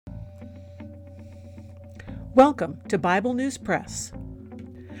Welcome to Bible News Press.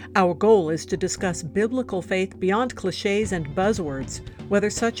 Our goal is to discuss biblical faith beyond cliches and buzzwords, whether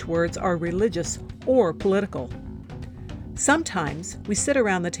such words are religious or political. Sometimes we sit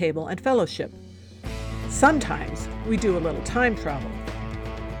around the table and fellowship. Sometimes we do a little time travel.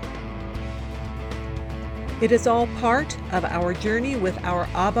 It is all part of our journey with our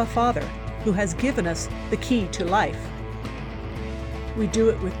Abba Father, who has given us the key to life. We do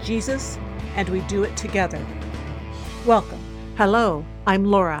it with Jesus, and we do it together. Welcome. Hello, I'm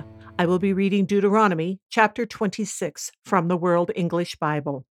Laura. I will be reading Deuteronomy chapter 26 from the World English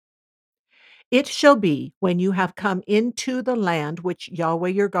Bible. It shall be, when you have come into the land which Yahweh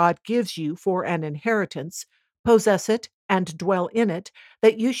your God gives you for an inheritance, possess it and dwell in it,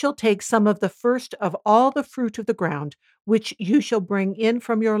 that you shall take some of the first of all the fruit of the ground, which you shall bring in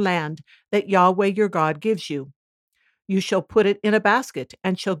from your land, that Yahweh your God gives you. You shall put it in a basket,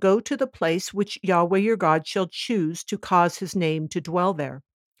 and shall go to the place which Yahweh your God shall choose to cause his name to dwell there.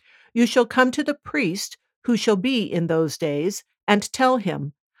 You shall come to the priest, who shall be in those days, and tell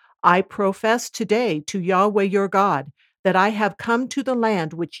him, I profess today to Yahweh your God, that I have come to the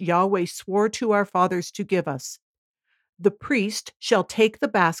land which Yahweh swore to our fathers to give us. The priest shall take the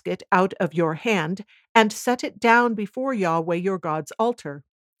basket out of your hand, and set it down before Yahweh your God's altar.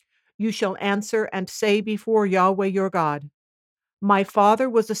 You shall answer and say before Yahweh your God, My father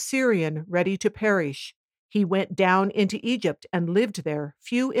was a Syrian ready to perish. He went down into Egypt and lived there,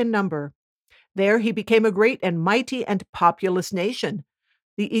 few in number. There he became a great and mighty and populous nation.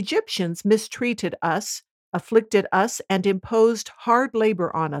 The Egyptians mistreated us, afflicted us, and imposed hard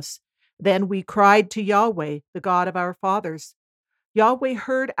labor on us. Then we cried to Yahweh, the God of our fathers. Yahweh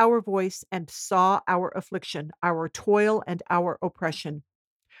heard our voice and saw our affliction, our toil, and our oppression.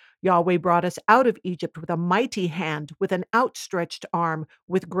 Yahweh brought us out of Egypt with a mighty hand, with an outstretched arm,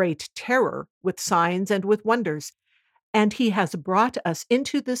 with great terror, with signs and with wonders. And he has brought us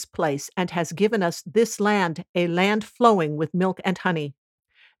into this place and has given us this land, a land flowing with milk and honey.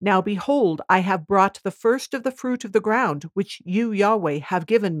 Now behold, I have brought the first of the fruit of the ground, which you, Yahweh, have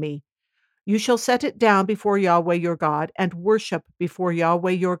given me. You shall set it down before Yahweh your God, and worship before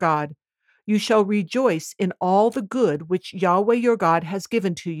Yahweh your God. You shall rejoice in all the good which Yahweh your God has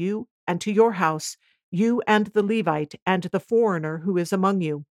given to you and to your house, you and the Levite and the foreigner who is among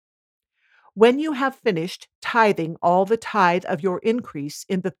you. When you have finished tithing all the tithe of your increase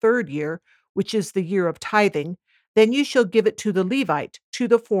in the third year, which is the year of tithing, then you shall give it to the Levite, to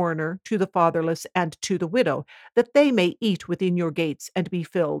the foreigner, to the fatherless, and to the widow, that they may eat within your gates and be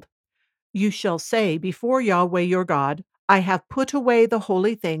filled. You shall say before Yahweh your God, I have put away the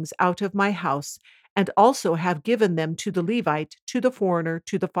holy things out of my house, and also have given them to the Levite, to the foreigner,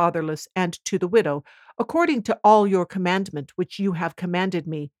 to the fatherless, and to the widow, according to all your commandment which you have commanded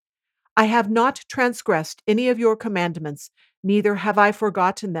me. I have not transgressed any of your commandments, neither have I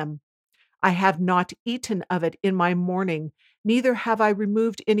forgotten them. I have not eaten of it in my mourning, neither have I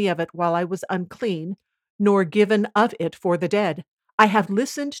removed any of it while I was unclean, nor given of it for the dead. I have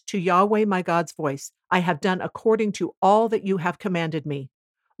listened to Yahweh my God's voice. I have done according to all that you have commanded me.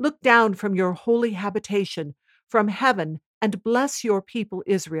 Look down from your holy habitation, from heaven, and bless your people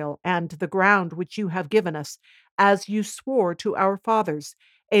Israel, and the ground which you have given us, as you swore to our fathers,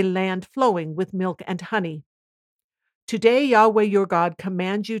 a land flowing with milk and honey. Today Yahweh your God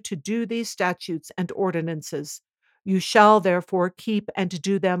commands you to do these statutes and ordinances. You shall therefore keep and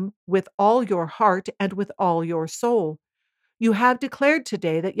do them with all your heart and with all your soul. You have declared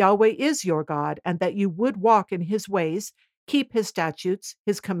today that Yahweh is your God, and that you would walk in his ways, keep his statutes,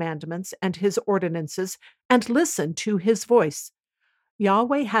 his commandments, and his ordinances, and listen to his voice.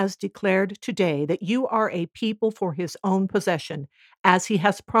 Yahweh has declared today that you are a people for his own possession, as he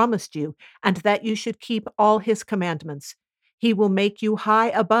has promised you, and that you should keep all his commandments. He will make you high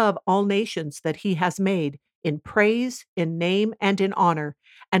above all nations that he has made, in praise, in name, and in honor,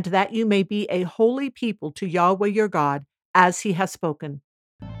 and that you may be a holy people to Yahweh your God, as he has spoken.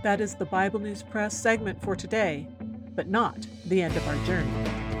 That is the Bible News Press segment for today, but not the end of our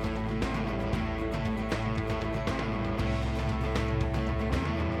journey.